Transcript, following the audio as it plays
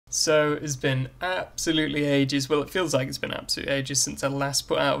So it's been absolutely ages, well it feels like it's been absolutely ages since I last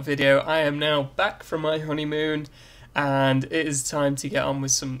put out a video. I am now back from my honeymoon and it is time to get on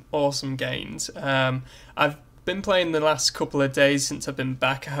with some awesome gains. I've been playing the last couple of days since I've been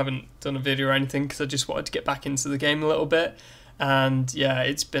back. I haven't done a video or anything because I just wanted to get back into the game a little bit, and yeah,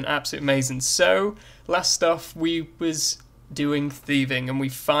 it's been absolutely amazing. So last off we was doing thieving and we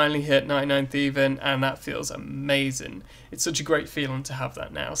finally hit 99 thieving, and that feels amazing. It's such a great feeling to have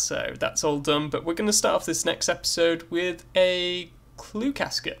that now. So that's all done, but we're going to start off this next episode with a clue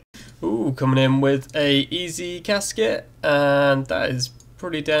casket. Ooh, coming in with a easy casket, and that is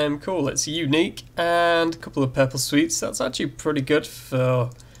pretty damn cool. It's unique and a couple of purple sweets. That's actually pretty good for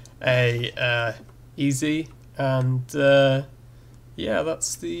a easy, and yeah,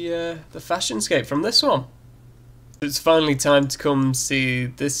 that's the fashion scape from this one. It's finally time to come see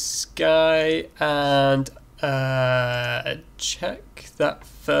this guy and check that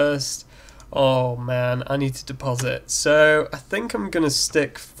first. Oh man, I need to deposit. So I think I'm going to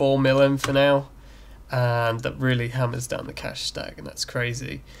stick 4 mil in for now, and that really hammers down the cash stack, and that's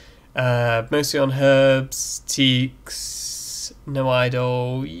crazy. Mostly on herbs, teaks, no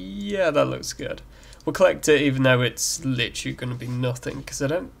idol. Yeah, that looks good. We'll collect it even though it's literally going to be nothing, because I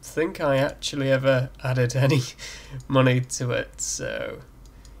don't think I actually ever added any money to it. So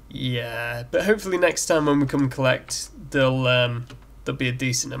yeah, but hopefully next time when we come collect, there'll be a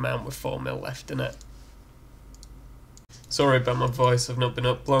decent amount with 4 mil left in it. Sorry about my voice, I've not been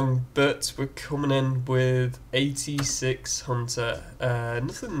up long, but we're coming in with 86 hunter.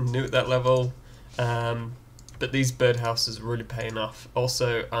 Nothing new at that level. But these birdhouses are really paying off.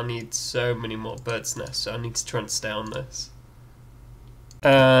 Also, I need so many more birds' nests, so I need to try and stay on this.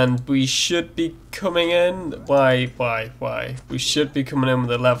 And we should be coming in. Why? We should be coming in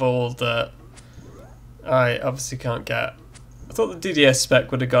with a level that I obviously can't get. I thought the DDS spec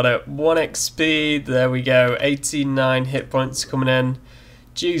would have got it. 1 XP, there we go. 89 hit points coming in.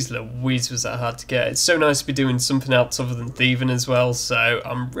 Jeez Louise, was that hard to get. It's so nice to be doing something else other than thieving as well, so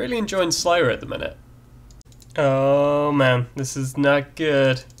I'm really enjoying Slayer at the minute. Oh man, this is not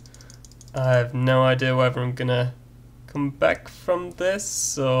good. I have no idea whether I'm gonna come back from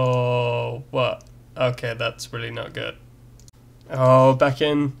this or what. Okay, that's really not good. Oh, back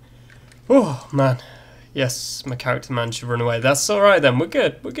in. Oh man. Yes, my character man should run away. That's alright then, we're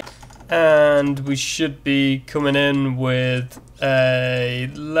good, we're good. And we should be coming in with a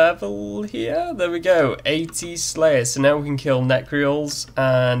level here. There we go, 80 Slayer. So now we can kill Necreals,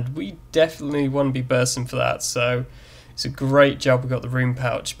 and we definitely want to be bursting for that. So it's a great job we got the rune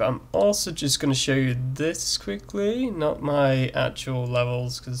pouch. But I'm also just going to show you this quickly, not my actual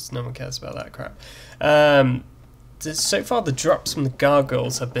levels, because no one cares about that crap. So far the drops from the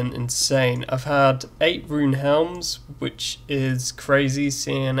gargoyles have been insane. I've had 8 rune helms, which is crazy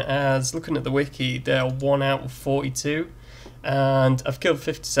seeing as, looking at the wiki, they're 1 out of 42, and I've killed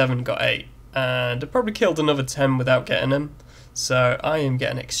 57, got 8, and I probably killed another 10 without getting them, so I am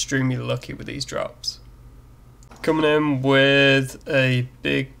getting extremely lucky with these drops. Coming in with a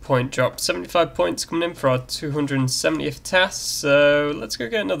big point drop, 75 points coming in for our 270th task, so let's go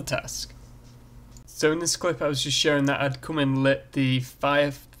get another task. So in this clip I was just showing that I'd come and lit the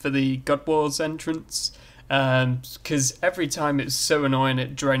fire for the God Wars entrance, because every time it was so annoying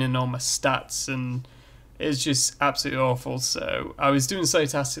at draining all my stats, and it's just absolutely awful. So I was doing slow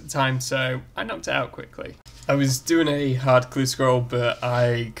tasks at the time, so I knocked it out quickly. I was doing a hard clue scroll, but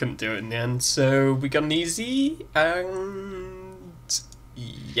I couldn't do it in the end, so we got an easy, and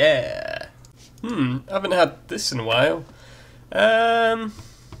yeah. I haven't had this in a while.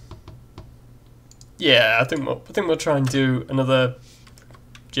 Yeah, I think we'll try and do another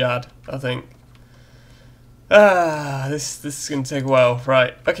Jad, I think. This is gonna take a while.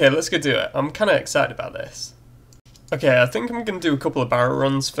 Right, okay, let's go do it. I'm kinda excited about this. Okay, I think I'm gonna do a couple of barrel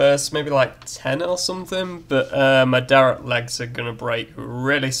runs first, maybe like 10 or something, but my direct legs are gonna break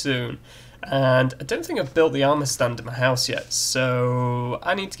really soon. And I don't think I've built the armor stand in my house yet, so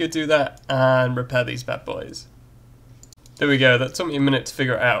I need to go do that and repair these bad boys. There we go, that took me a minute to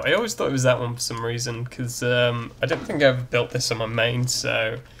figure it out. I always thought it was that one for some reason, because I don't think I ever built this on my main,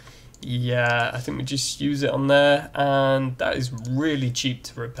 so yeah, I think we just use it on there, and that is really cheap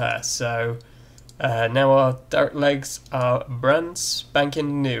to repair. So now our direct legs are brand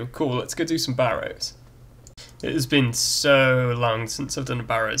spanking new. Cool, let's go do some barrows. It has been so long since I've done a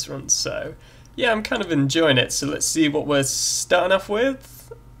barrows run, so yeah, I'm kind of enjoying it. So let's see what we're starting off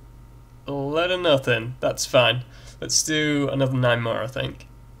with. A lot of nothing, that's fine. Let's do another 9 more, I think.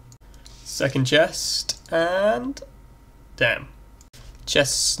 Second chest, and damn.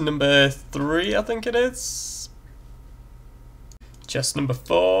 Chest number 3, I think it is. Chest number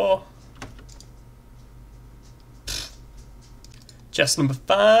 4. Chest number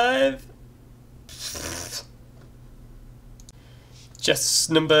 5. Chest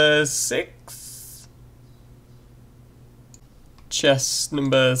number 6. Chest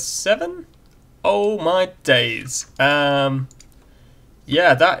number 7. Oh my days. Yeah,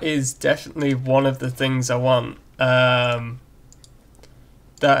 that is definitely one of the things I want. That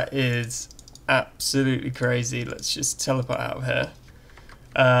is absolutely crazy. Let's just teleport out of here.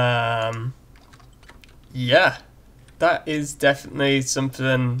 Yeah, that is definitely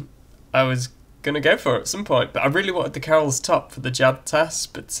something I was gonna go for at some point, but I really wanted the Carol's top for the Jad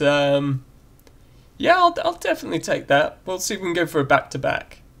task, but yeah, I'll definitely take that. We'll see if we can go for a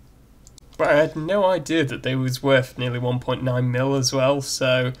back-to-back. But I had no idea that they was worth nearly 1.9 mil as well,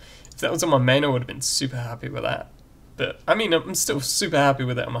 so if that was on my main I would have been super happy with that. But I mean, I'm still super happy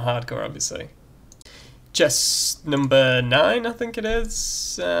with it on my hardcore, obviously. Chest number 9, I think it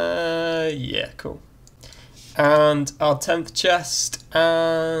is. Yeah, cool. And our 10th chest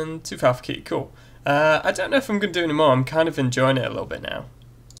and 2 Falcon key, cool. I don't know if I'm going to do any more. I'm kind of enjoying it a little bit now.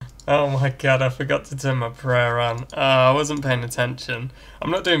 Oh my god, I forgot to turn my prayer on. I wasn't paying attention. I'm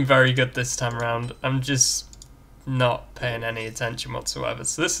not doing very good this time around. I'm just not paying any attention whatsoever,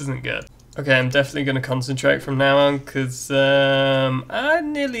 so this isn't good. Okay, I'm definitely going to concentrate from now on, because I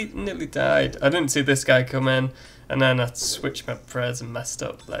nearly died. I didn't see this guy come in, and then I switched my prayers and messed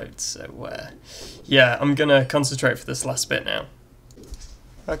up loads, so yeah, I'm going to concentrate for this last bit now.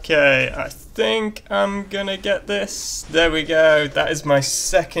 Okay, I think I'm gonna get this. There we go. That is my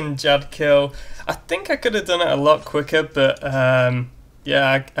second Jad kill. I think I could have done it a lot quicker, but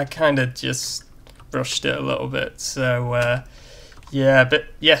yeah, I kind of just rushed it a little bit. So yeah, but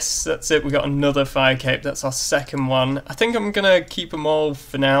yes, that's it. We got another fire cape. That's our second one. I think I'm gonna keep them all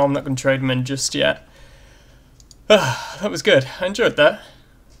for now. I'm not gonna trade them in just yet. That was good. I enjoyed that.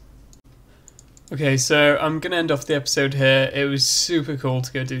 Okay, so I'm going to end off the episode here. It was super cool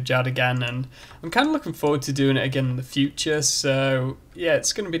to go do Jad again, and I'm kind of looking forward to doing it again in the future, so yeah,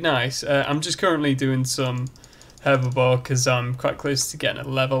 it's going to be nice. I'm just currently doing some herbivore because I'm quite close to getting a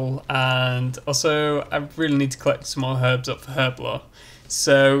level, and also I really need to collect some more herbs up for herblore.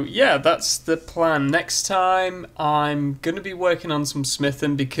 So yeah, that's the plan. Next time I'm going to be working on some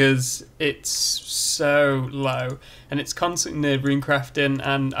smithing because it's so low and it's constantly near rune crafting,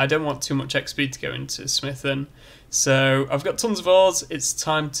 and I don't want too much XP to go into smithing. So I've got tons of ores. It's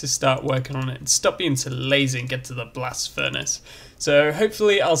time to start working on it and stop being so lazy and get to the blast furnace. So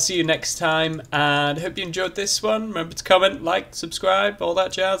hopefully I'll see you next time, and I hope you enjoyed this one. Remember to comment, like, subscribe, all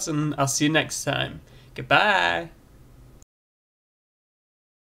that jazz, and I'll see you next time. Goodbye.